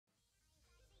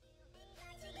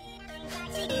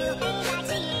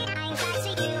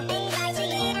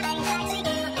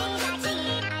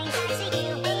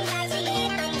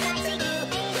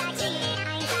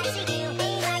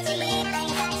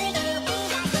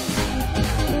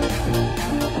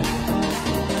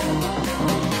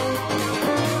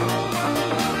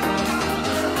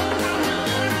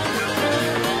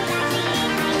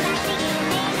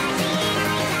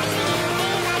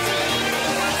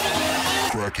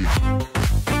Back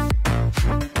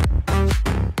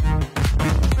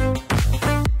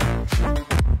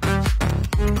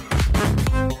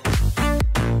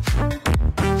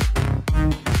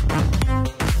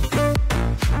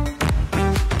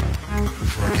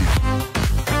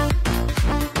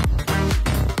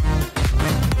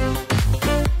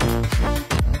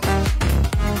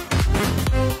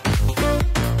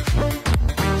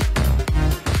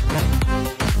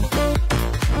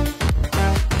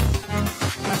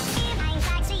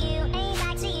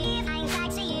to you.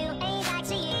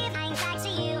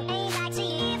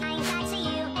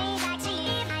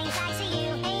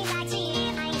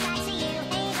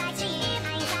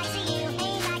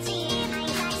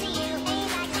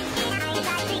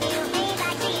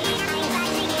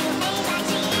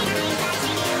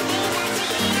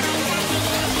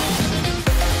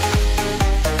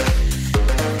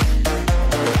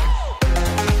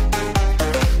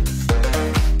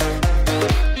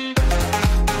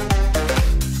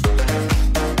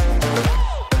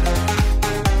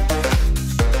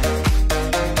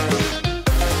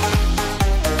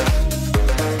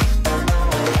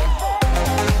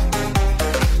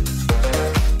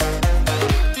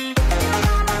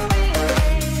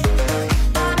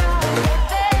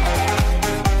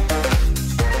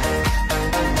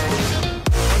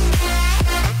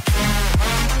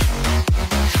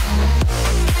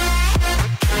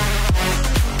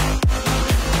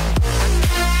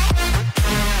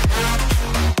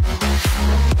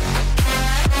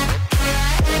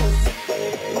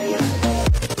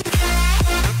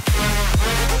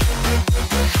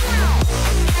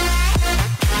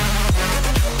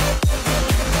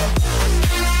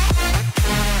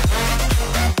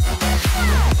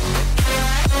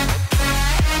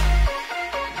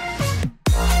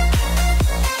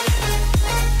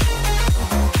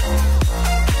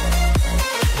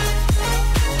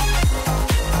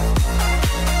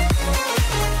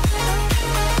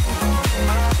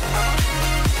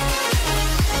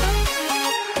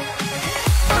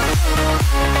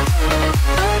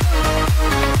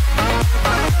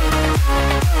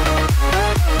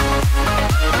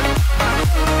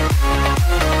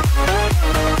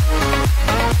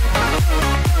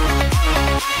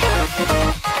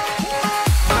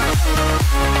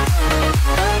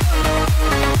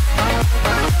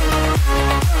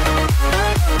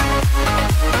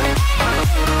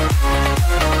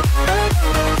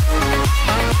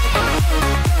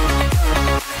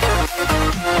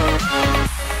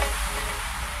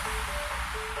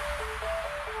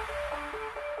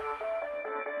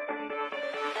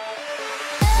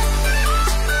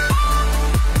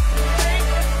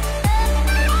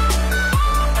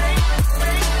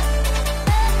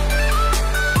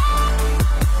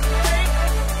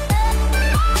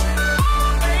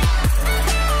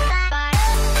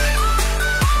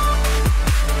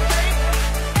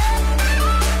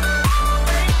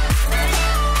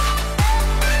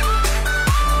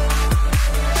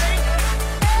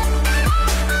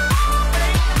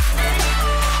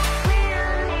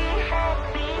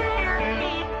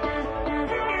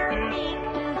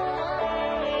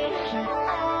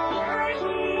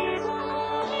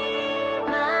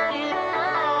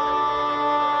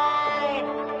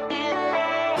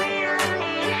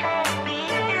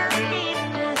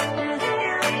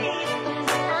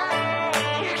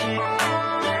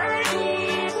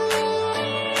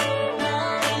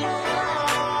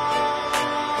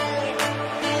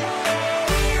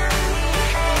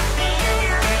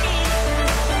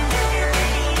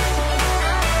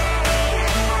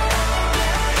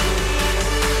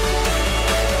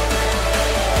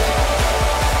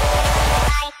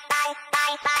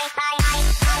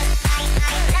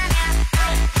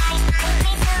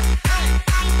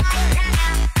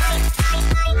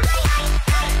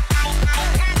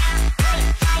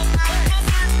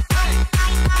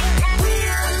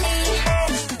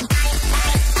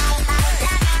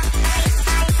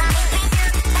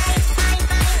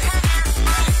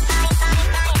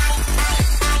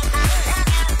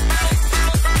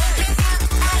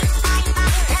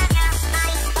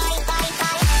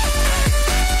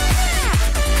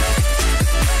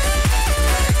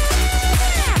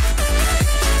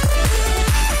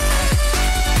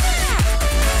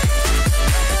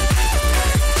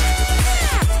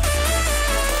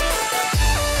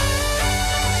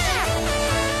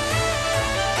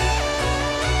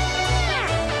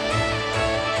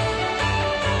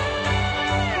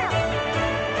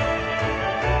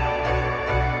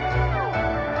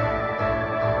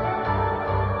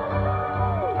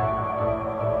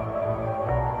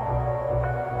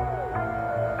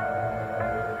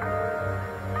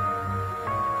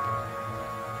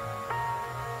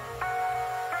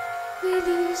 We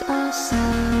lose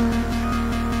ourselves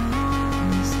in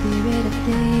the spirit of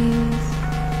things.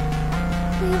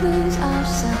 We lose our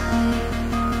sight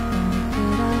when we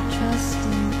put our trust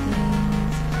in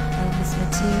things of this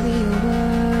material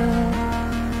world,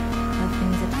 of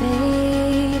things that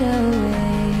fade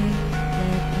away.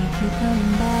 Let me keep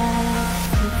coming back,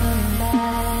 keep coming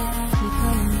back, keep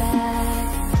coming back,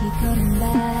 keep coming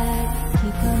back,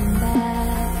 keep coming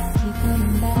back, keep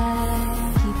coming back,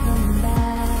 keep coming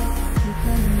back, keep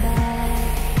coming back,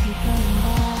 keep coming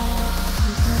back,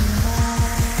 keep coming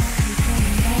back, keep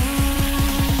coming back.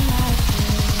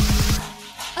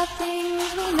 Of things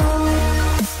we know.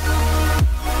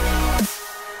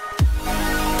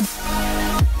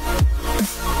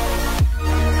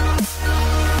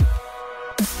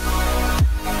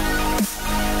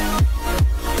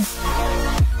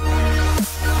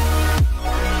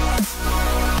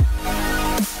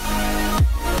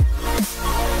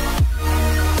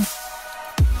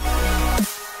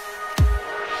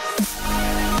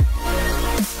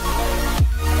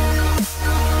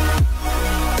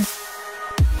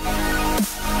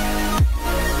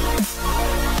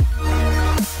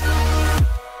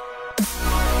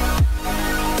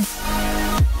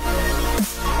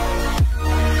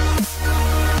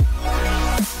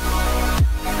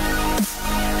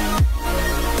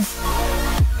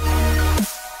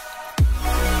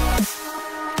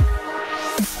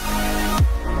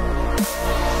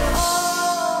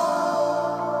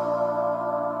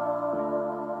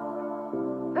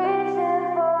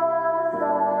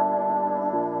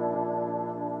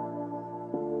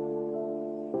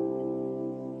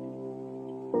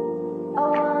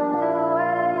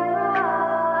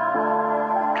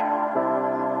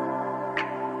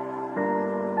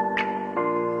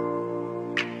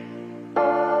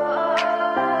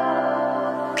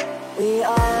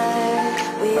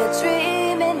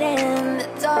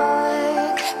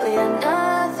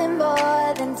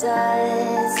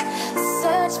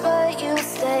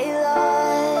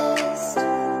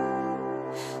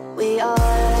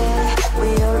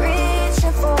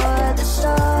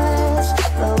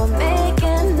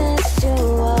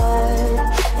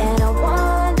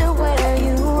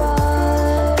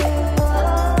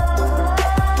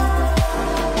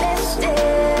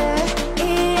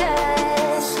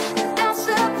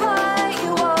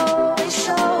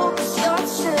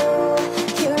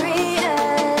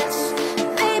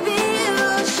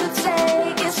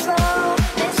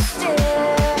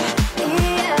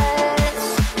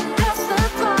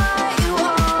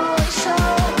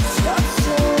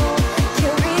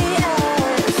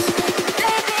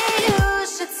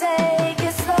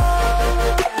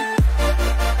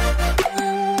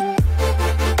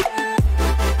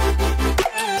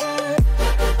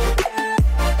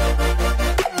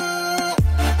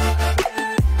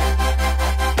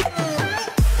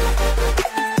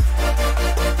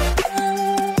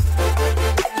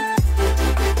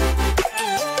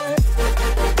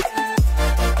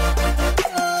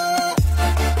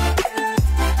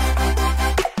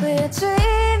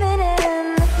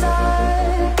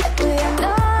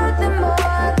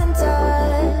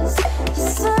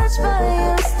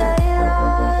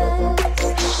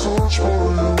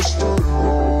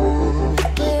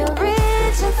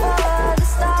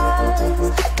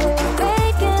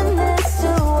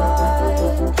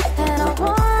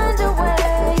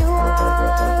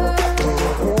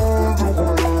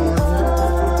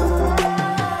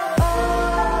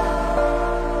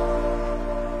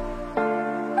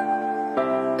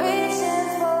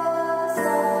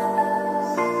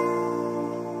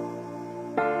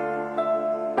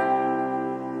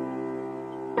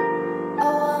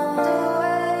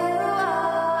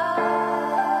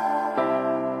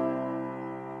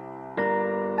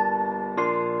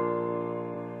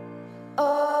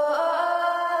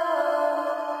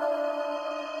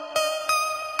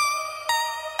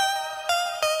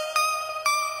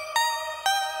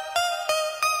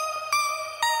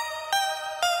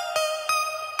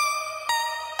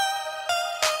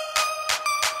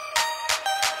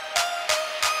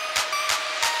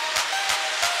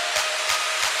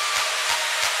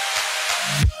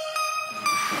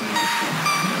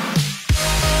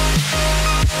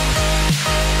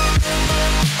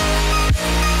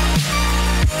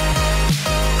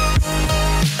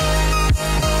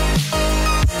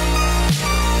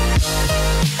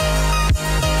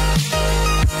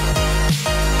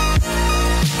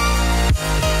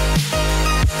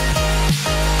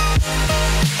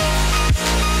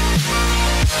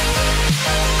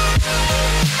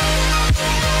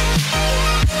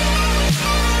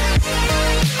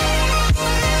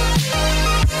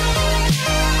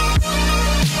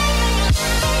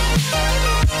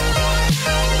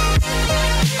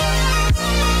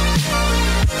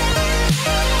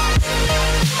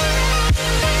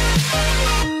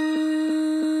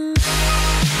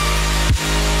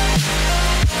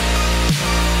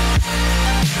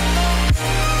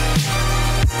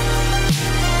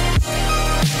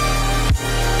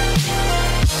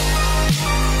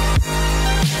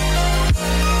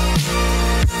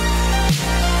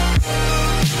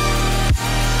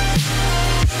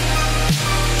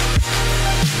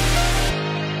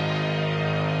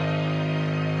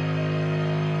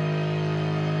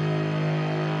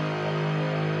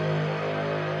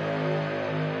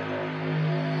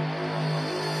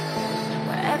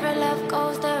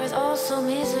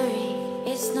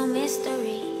 is no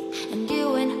mystery, and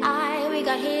you and I, we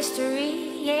got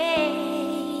history, yeah.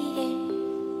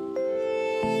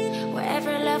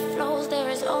 Wherever love flows, there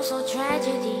is also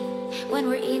tragedy when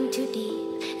we're in too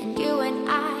deep, and you and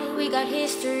I, we got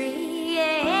history,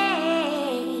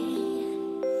 yeah.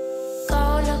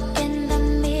 Go look in the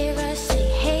mirror, say,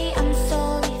 hey, I'm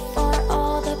sorry for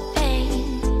all the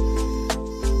pain.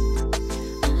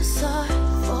 I'm sorry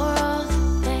for all the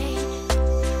pain.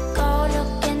 Go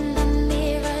look in the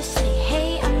mirror, say,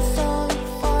 hey, I'm sorry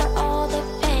for all the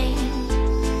pain.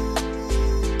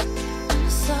 I'm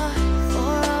sorry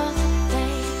for all the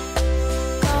pain.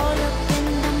 Go look in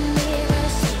the mirror,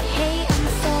 say, hey, I'm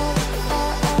sorry for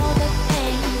all the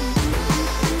pain.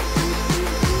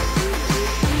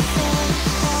 I'm sorry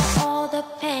for all the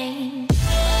pain.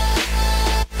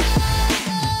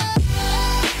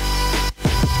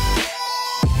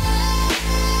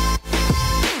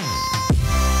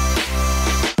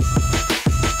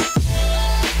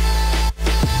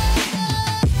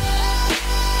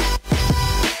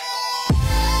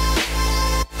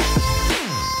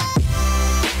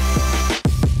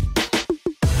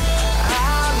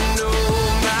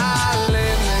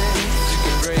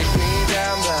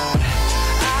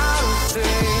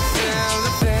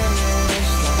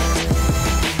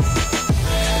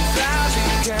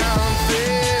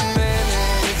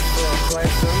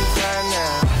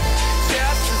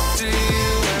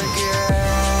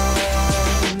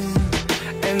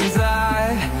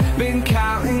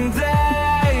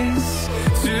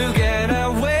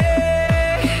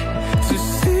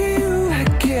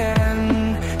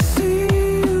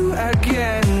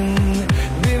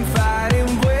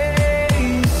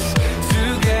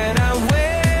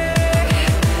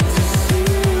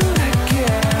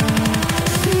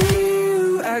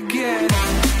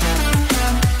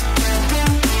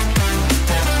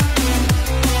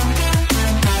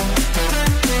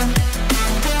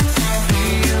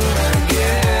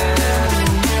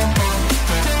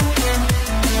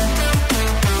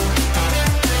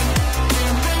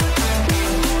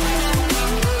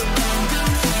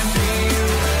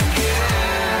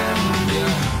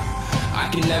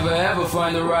 Never ever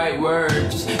find the right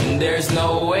words, and there's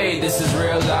no way this is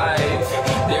real life.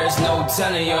 There's no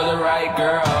telling you're the right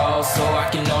girl, so I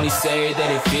can only say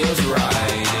that it feels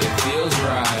right. It feels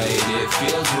right, it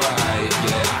feels right,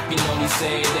 yeah. I can only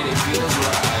say that it feels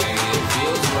right. It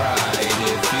feels right,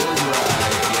 it feels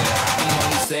right, yeah. I can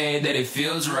only say that it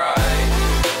feels right.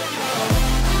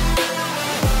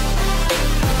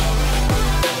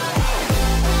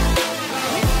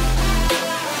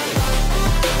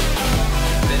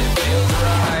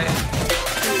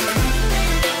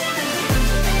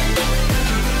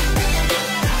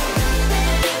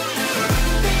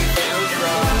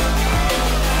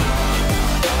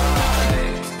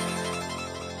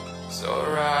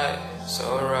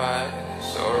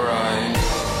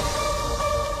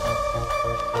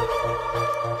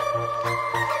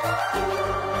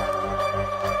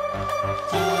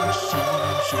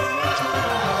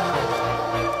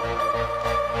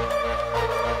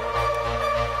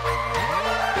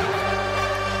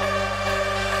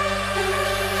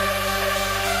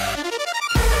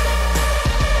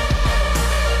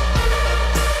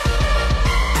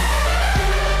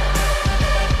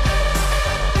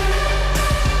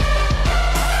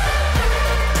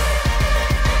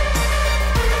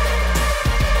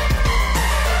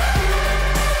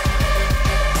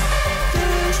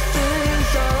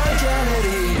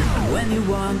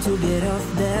 To get off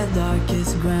that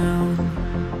darkest ground,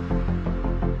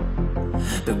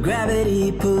 the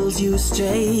gravity pulls you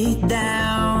straight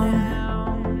down.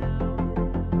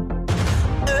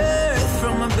 Earth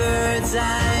from a bird's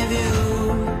eye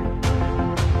view.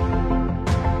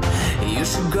 You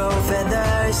should grow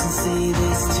feathers and see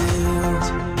this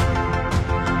too.